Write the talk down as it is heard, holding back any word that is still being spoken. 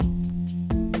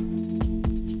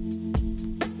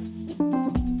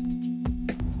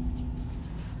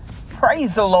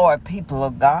Praise the Lord, people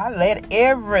of God. Let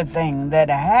everything that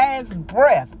has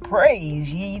breath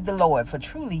praise ye the Lord, for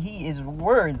truly he is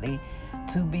worthy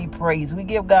to be praised. We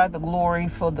give God the glory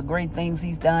for the great things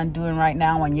he's doing right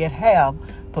now, and yet have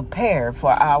prepared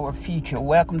for our future.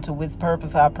 Welcome to With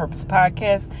Purpose, Our Purpose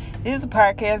podcast. It is a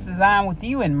podcast designed with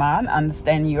you in mind,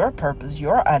 understanding your purpose,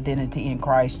 your identity in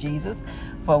Christ Jesus.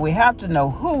 For we have to know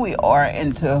who we are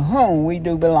and to whom we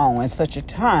do belong in such a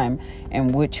time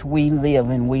in which we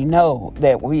live. And we know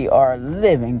that we are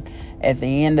living at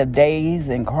the end of days,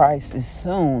 and Christ is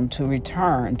soon to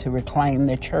return to reclaim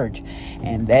the church.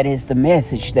 And that is the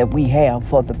message that we have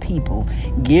for the people.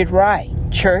 Get right,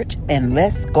 church, and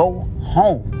let's go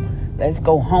home. Let's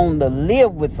go home to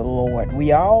live with the Lord.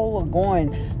 We all are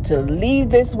going to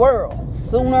leave this world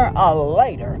sooner or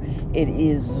later. It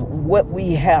is what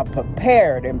we have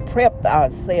prepared and prepped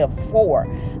ourselves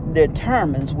for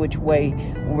determines which way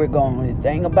we're going. The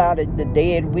thing about it, the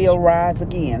dead will rise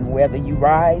again, whether you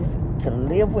rise to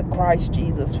live with Christ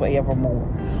Jesus forevermore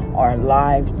or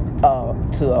alive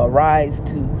to arise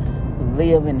to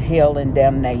live in hell and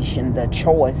damnation. The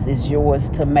choice is yours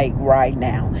to make right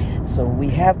now. So we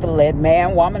have to let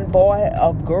man, woman, boy,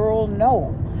 or girl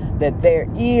know that there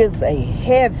is a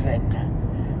heaven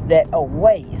that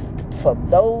awaits for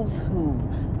those who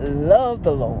love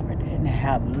the Lord and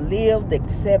have lived,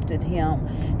 accepted him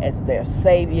as their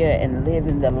Savior, and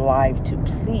living the life to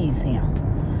please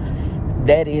him.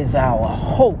 That is our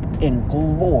hope and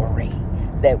glory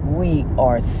that we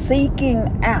are seeking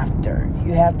after.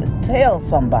 You have to tell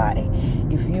somebody,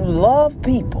 if you love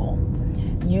people,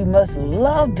 you must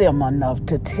love them enough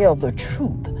to tell the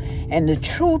truth. And the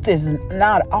truth is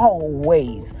not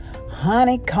always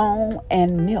honeycomb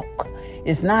and milk.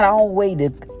 It's not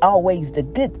always the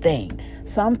good thing.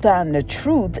 Sometimes the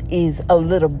truth is a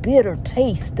little bitter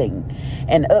tasting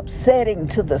and upsetting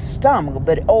to the stomach,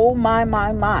 but oh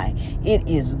my, it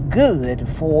is good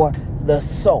for the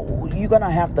soul. You're going to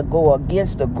have to go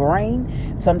against the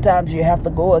grain. Sometimes you have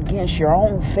to go against your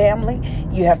own family.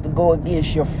 You have to go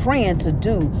against your friend to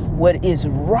do what is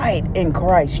right in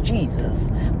Christ Jesus.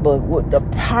 But with the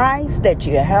price that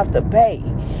you have to pay,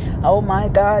 oh my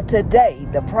God, today,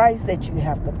 the price that you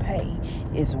have to pay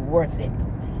is worth it.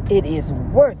 It is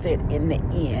worth it in the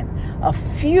end. A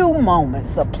few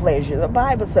moments of pleasure. The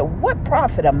Bible said, what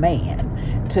profit a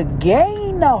man to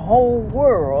gain the whole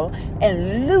world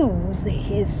and lose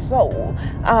his soul?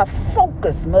 Our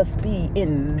focus must be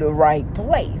in the right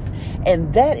place,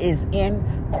 and that is in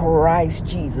Christ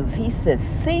Jesus. He says,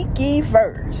 seek ye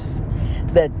first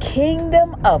the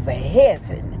kingdom of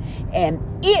heaven and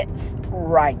its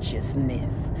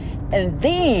righteousness, and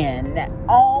then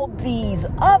all these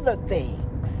other things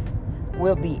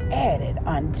will be added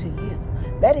unto you.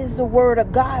 That is the word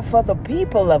of God for the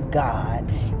people of God.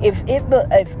 If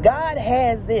God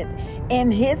has it in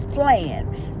his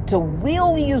plan to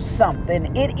will you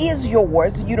something, it is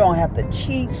yours. You don't have to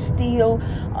cheat, steal,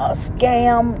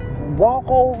 scam, walk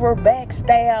over,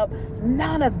 backstab,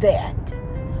 none of that.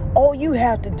 All you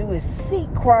have to do is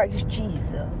seek Christ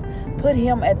Jesus. Put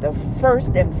him at the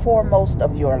first and foremost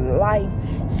of your life.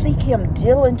 Seek him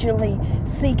diligently.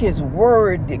 Seek his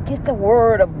word. Get the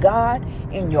word of God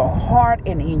in your heart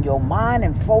and in your mind,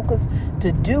 and focus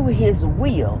to do his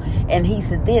will. And he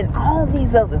said, then all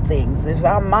these other things, if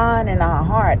our mind and our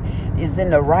heart is in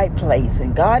the right place,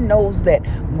 and God knows that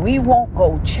we won't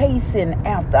go chasing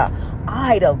after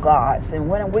idol gods. And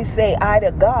when we say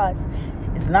idol gods,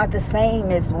 it's not the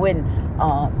same as when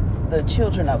the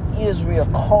children of Israel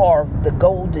carved the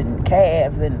golden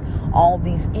calf and all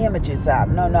these images out.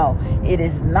 No. It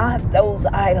is not those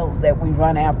idols that we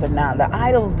run after now. The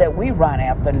idols that we run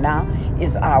after now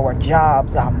is our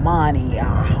jobs, our money,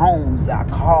 our homes, our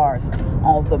cars,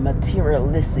 all the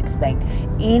materialistic things.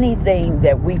 Anything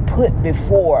that we put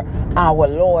before our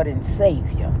Lord and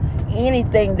Savior.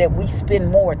 Anything that we spend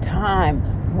more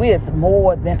time with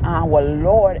more than our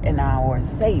Lord and our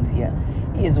Savior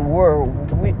is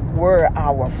where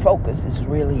our focus is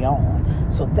really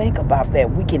on. So think about that.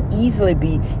 We can easily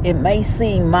it may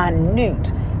seem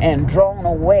minute and drawn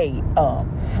away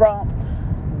from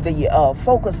the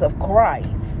focus of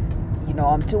Christ. You know,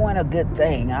 I'm doing a good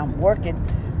thing. I'm working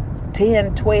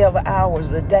 10, 12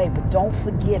 hours a day, but don't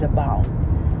forget about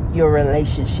your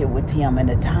relationship with him and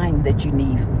the time that you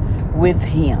need with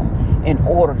him in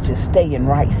order to stay in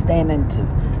right standing,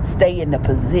 to stay in the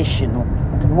position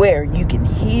where you can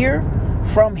hear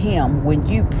from him when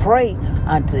you pray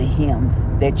unto him,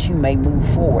 that you may move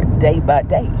forward day by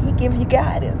day. He gives you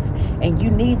guidance, and you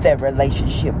need that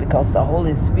relationship because the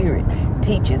Holy Spirit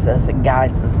teaches us and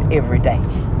guides us every day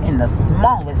in the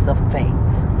smallest of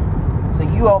things. So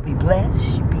you all be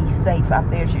blessed. Be safe out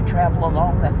there as you travel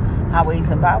along the highways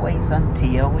and byways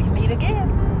until we meet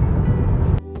again.